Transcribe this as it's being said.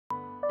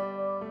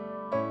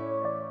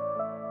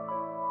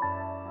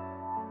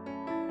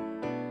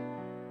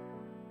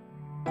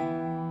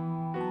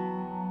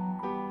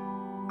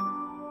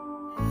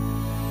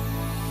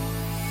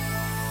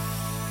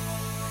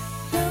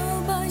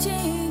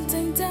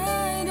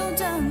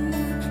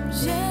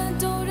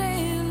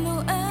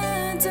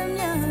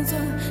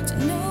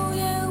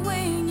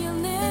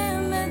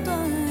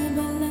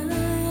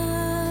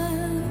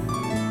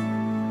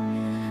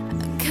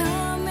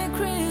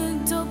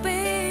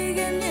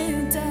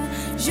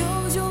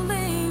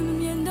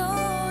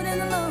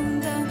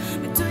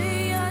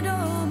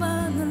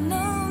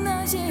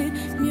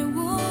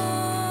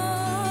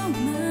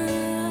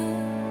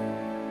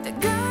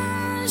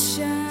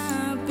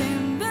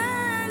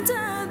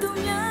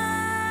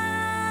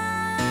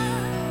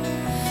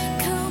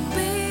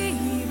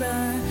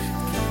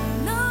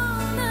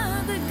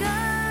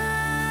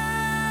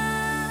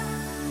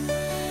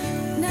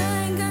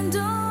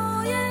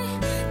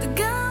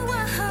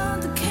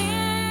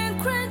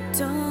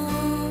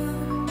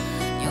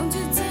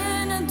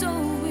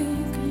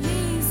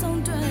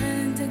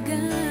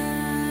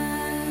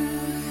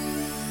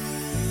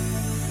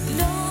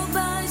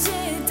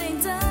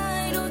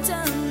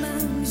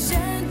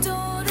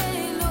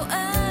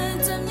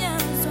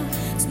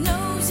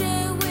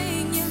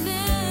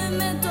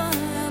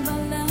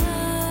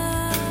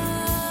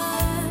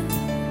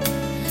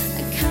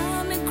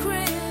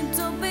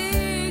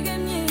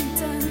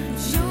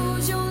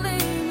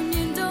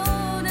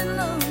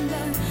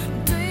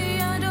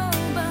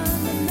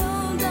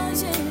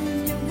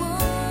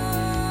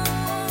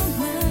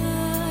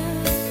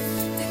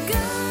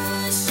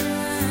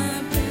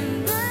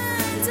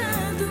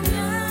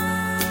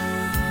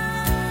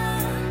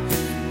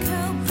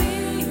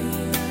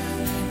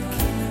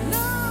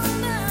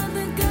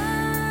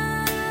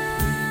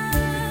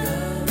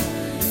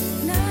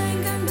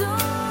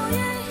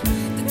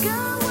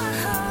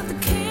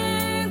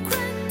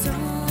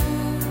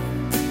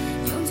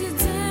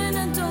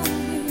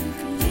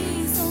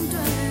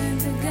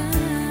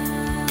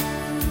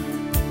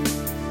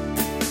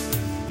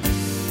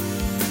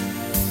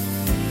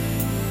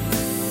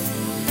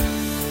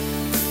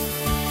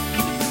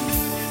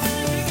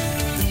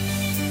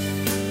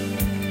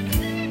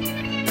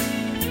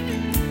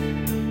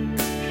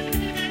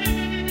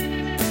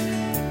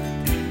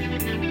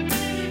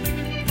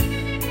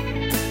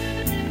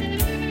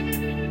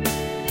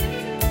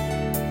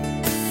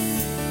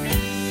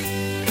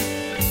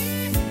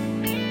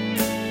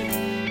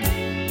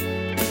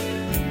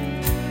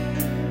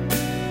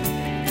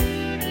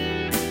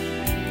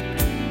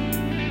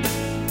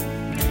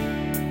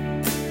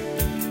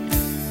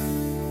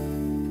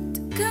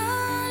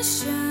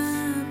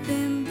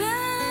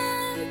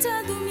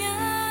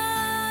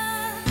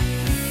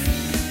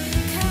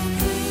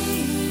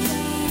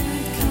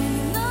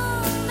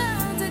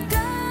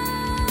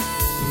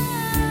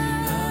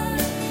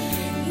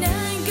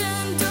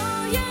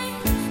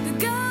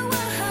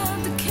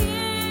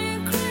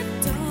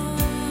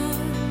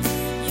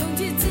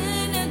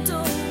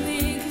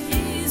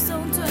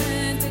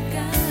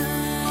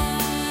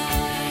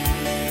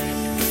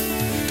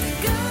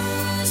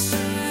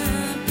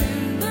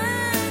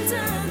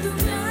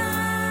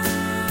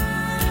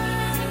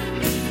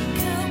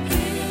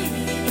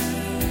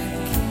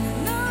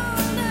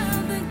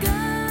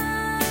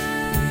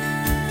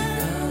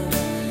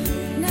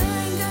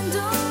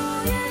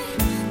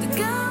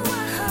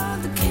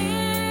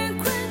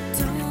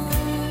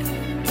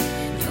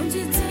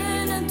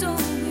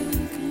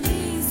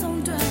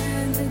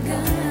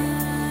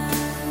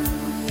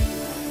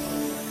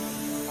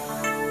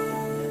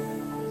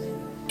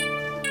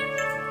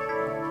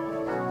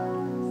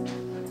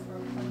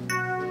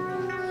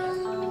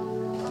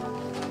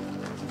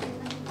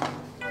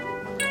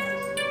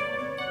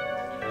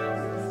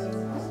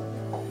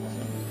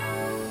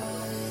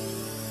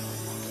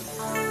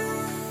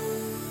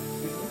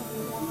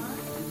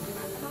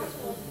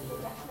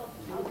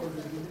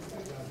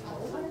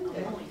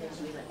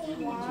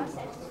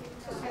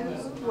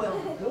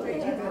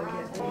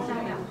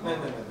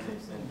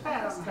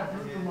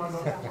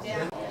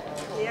Yeah.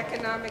 The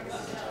economics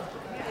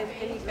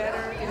any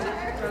better? Is it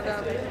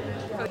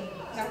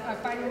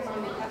fighting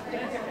on the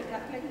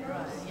ethnic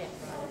groups? Yes.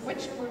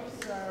 Which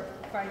groups are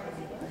fighting?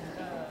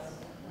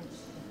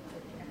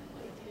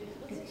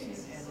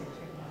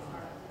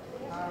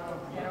 Oh,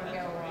 they don't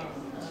get along.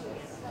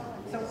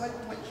 So what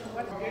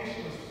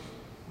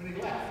when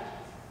he left?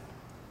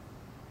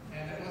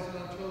 And it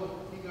wasn't until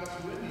he got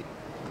to Whitney.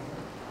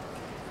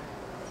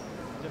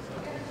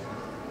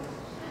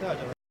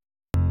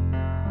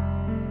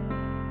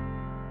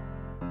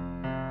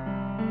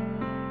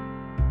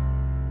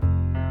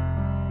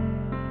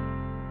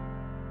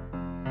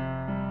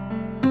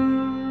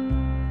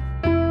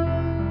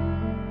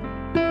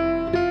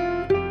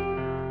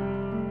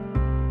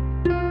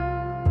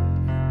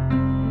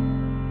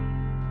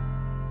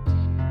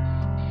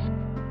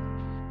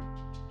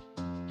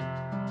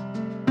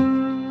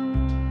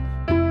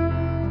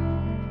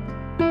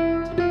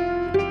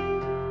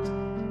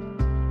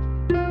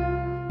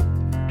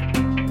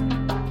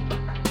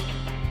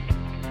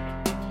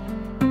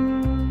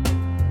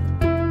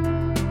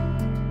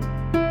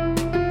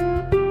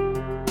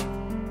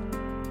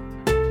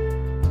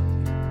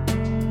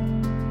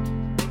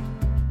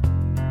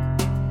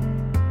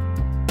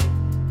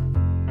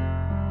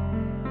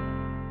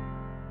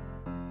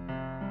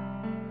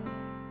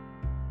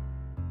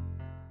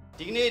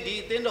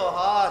 Dignity Tindo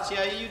Ha,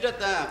 Sia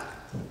Yudatan,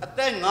 a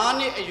 10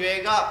 a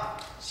Yuega,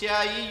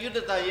 Sia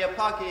Yudata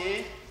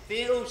Yapaki,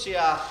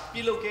 Theosia,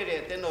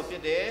 Pilocated, Tendo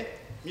Pide,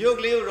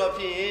 Mugli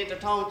Ropi, the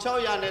town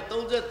Choyan,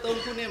 the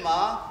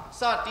Tonkunima,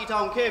 Sati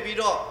town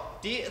Kevido,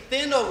 the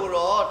Tendo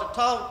Guro, the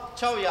town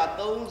Choya,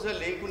 Tons, the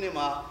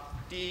Lagunima,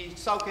 the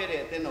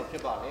Saukere, Tendo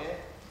Pibale.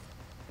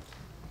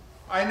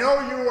 I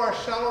know you are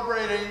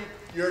celebrating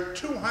your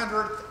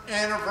 200th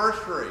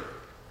anniversary.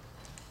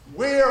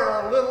 We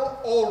are a little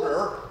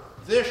older.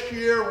 This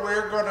year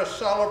we're going to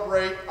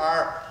celebrate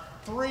our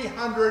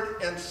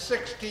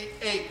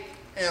 368th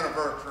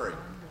anniversary.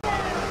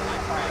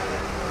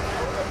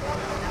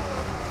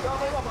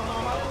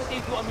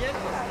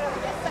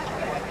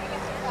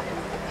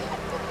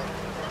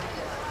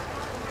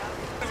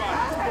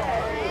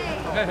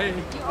 Hey.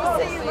 We'll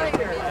see you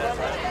later.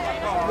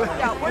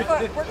 Yeah, we're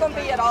going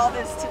to be at all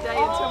this today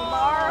and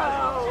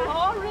tomorrow.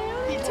 Oh,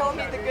 really? He told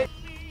me the good.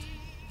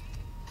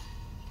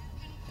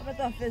 What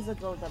about the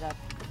physical that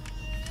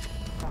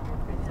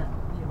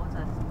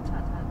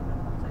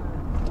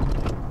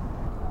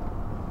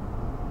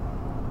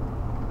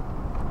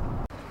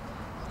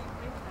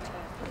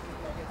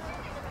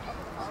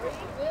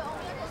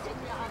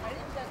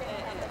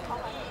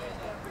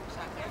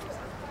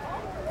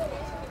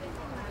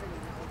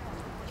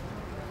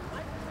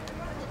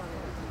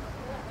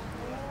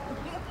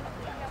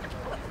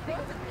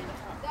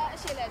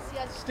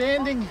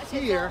Standing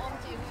here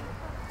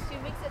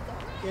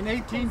in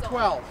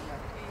 1812.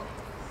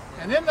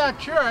 And in that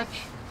church,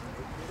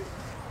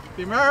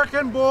 the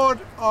American Board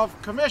of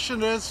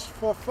Commissioners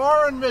for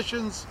Foreign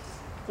Missions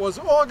was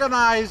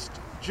organized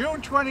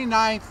June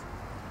 29th,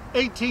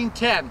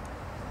 1810,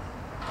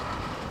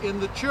 in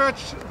the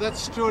church that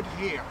stood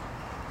here.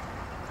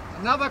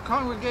 Another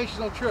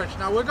congregational church.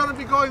 Now we're going to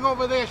be going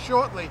over there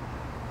shortly,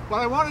 but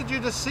I wanted you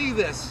to see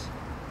this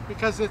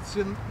because it's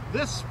in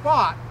this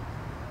spot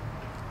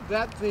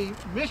that the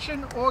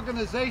mission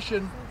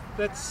organization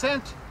that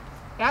sent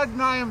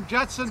Adoniram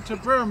Judson to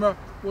Burma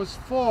was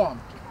formed.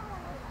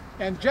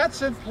 And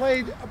Judson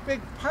played a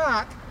big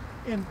part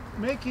in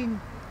making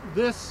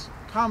this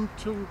come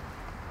to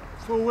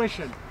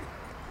fruition.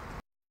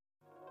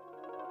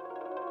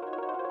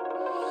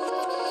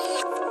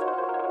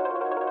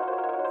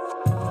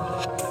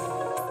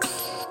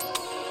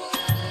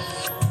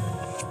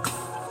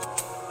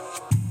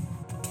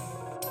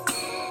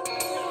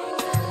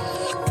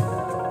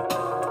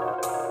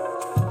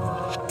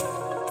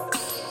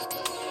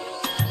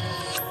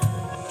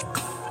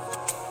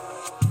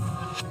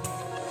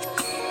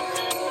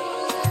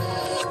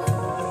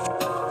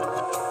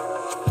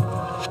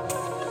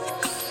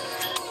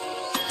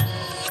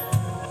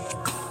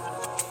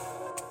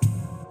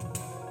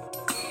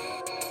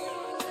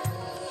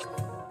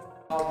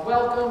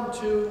 Welcome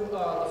to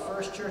the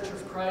First Church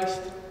of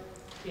Christ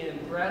in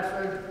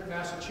Bradford,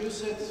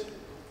 Massachusetts.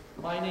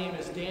 My name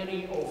is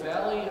Danny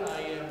O'Valley.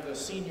 I am the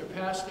senior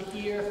pastor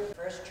here.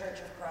 First Church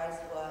of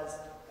Christ was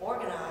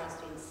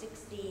organized in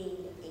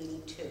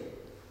 1682.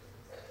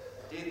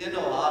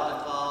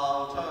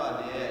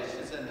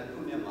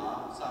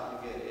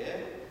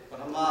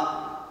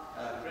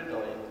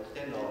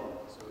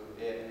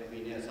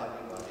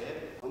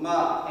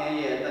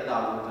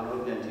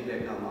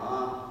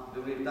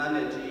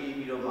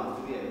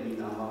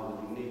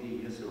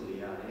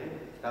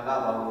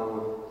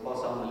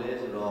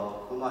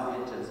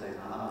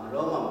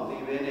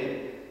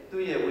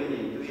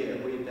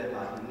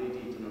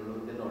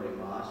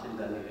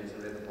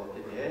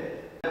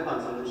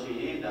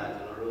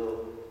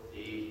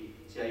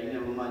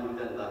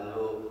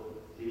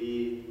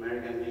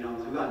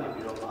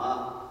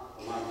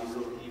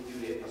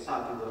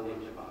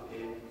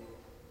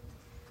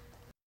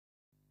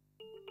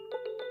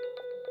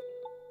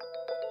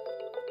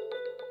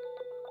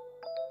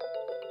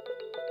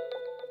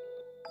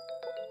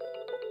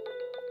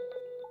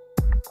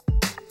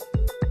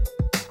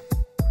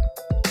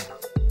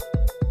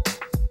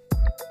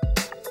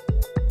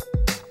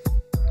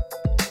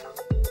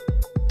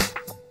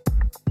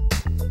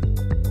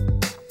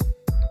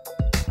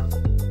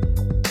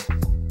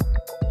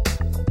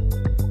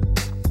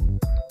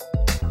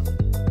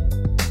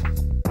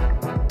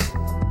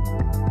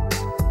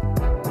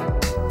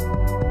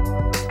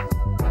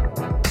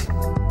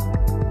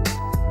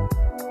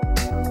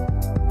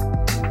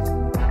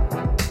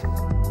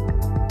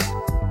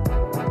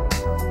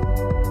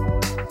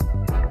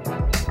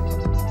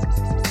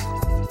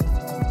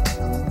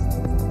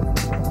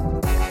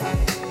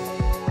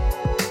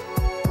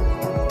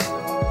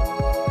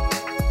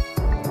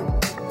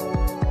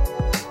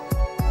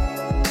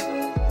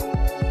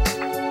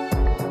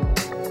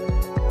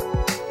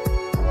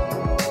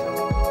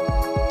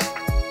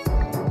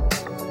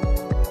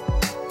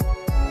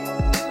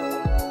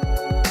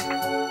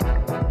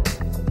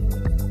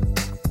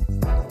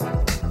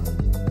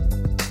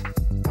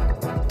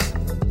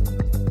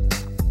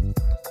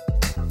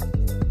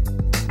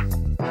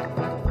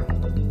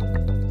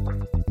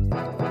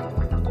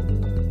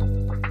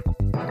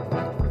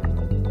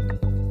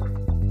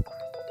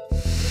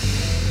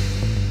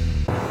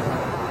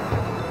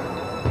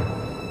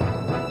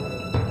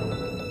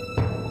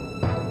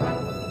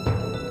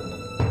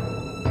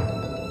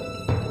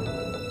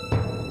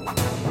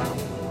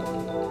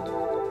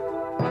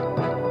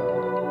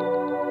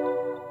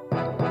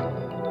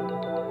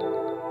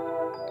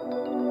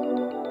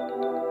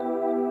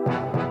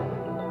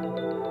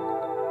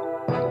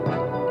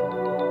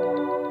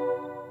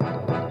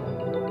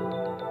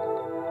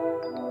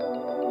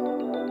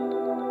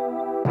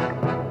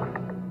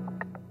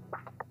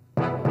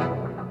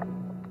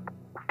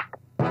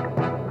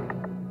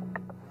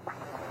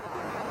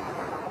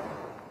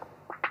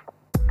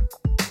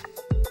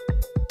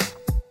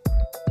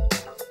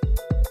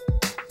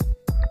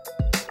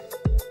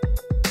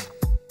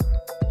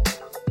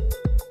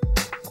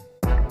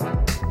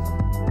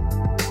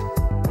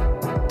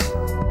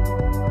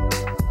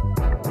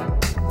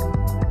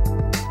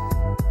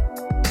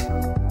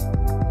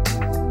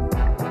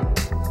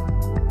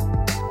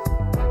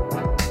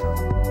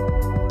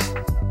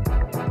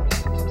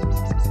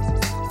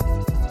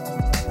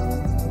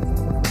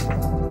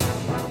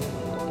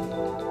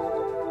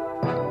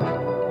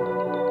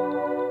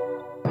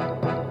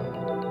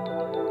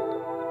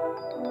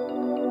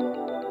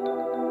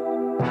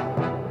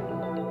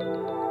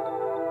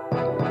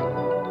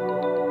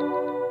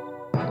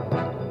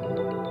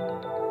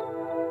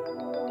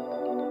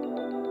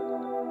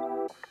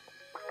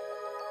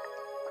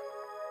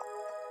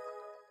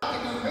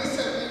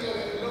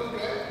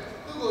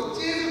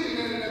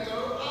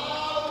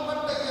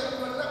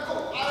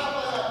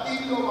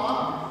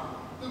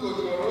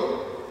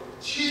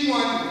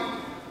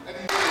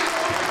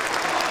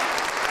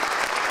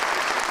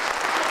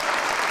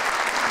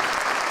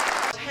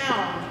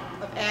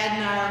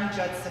 I'm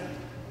Judson.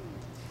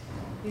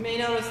 You may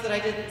notice that I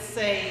didn't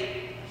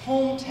say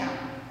hometown.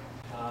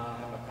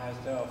 I'm a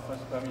pastor of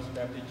First Burmese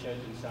Baptist Church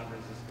in San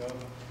Francisco,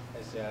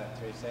 as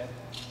Trey said,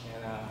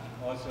 and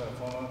also a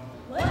former.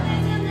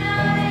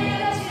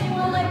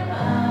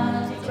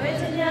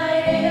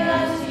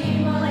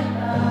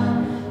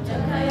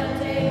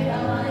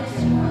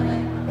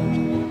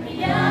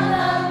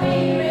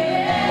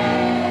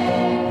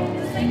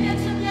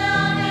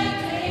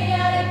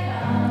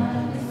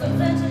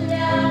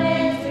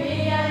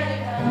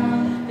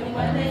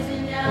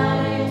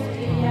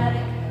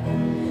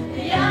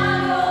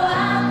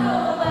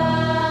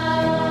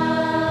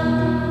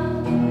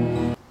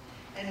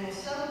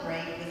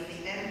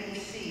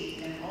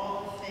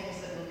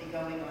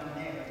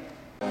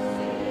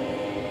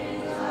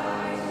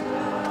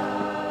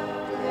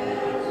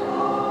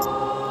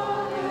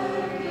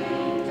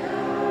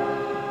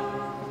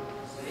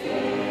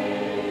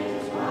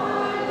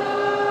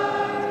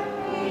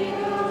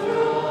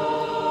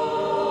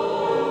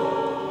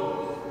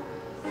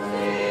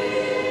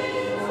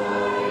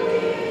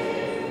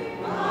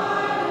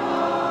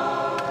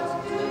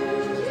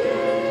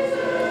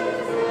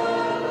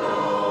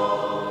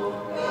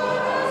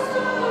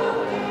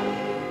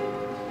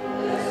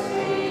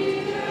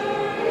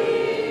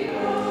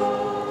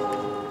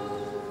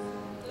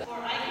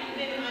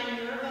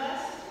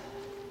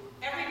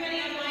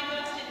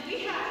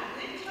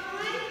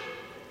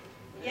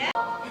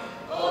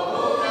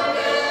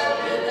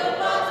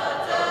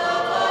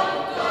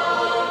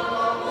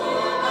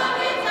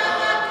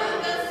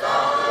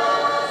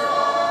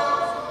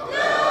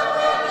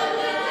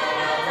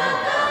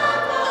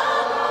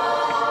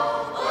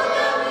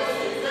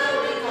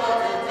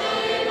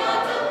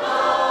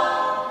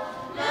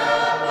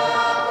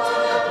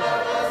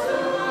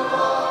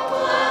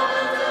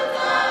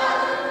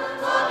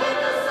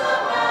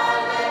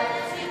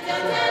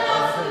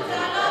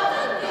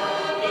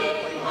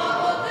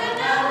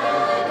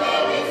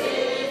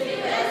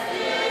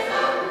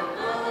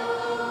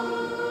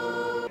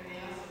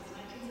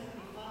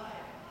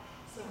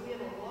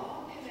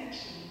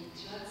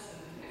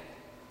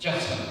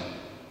 Judson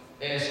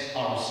is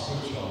our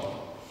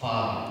spiritual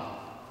father.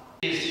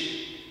 It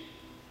is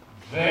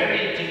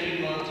very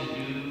difficult to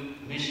do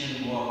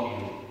mission work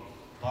in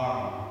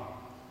Burma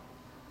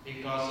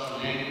because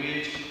of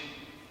language,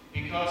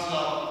 because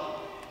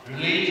of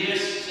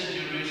religious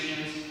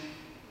situations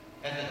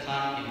at the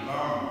time in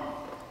Burma.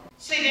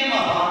 Say them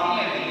about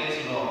like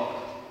this law.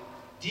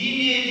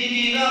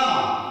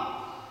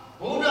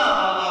 Buddha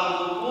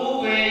Baba will go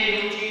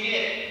away to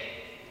it.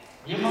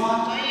 You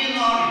might say in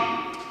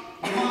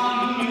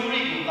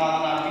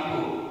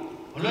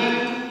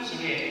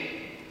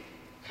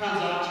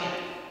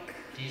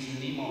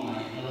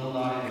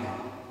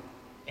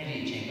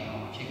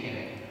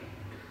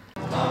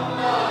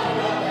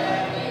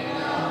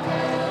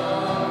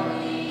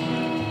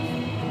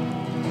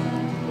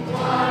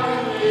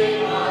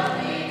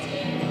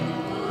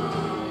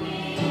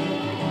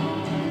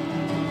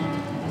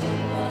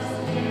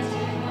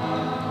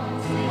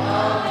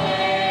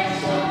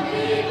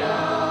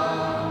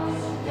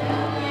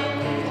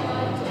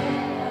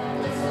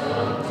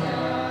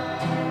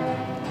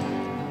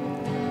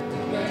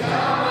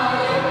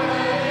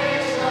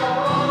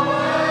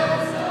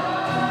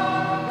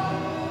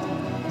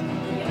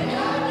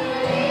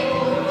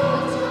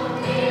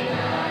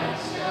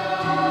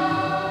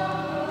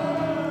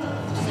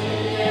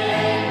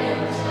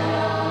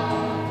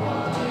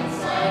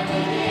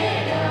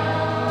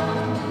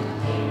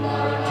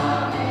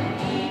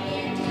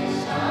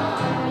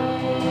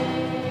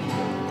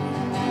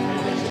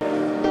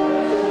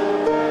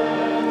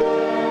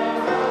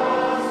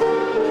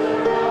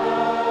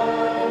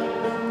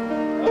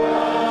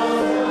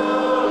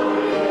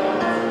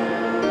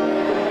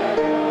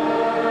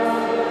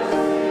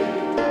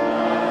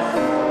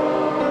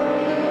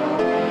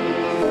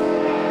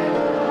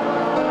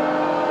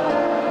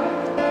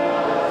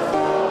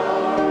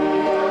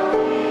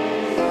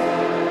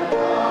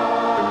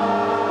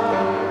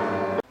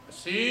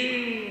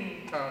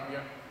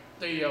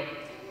Tây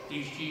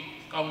Tây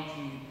Cao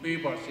Chi Bê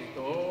Bà Sĩ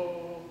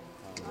Tổ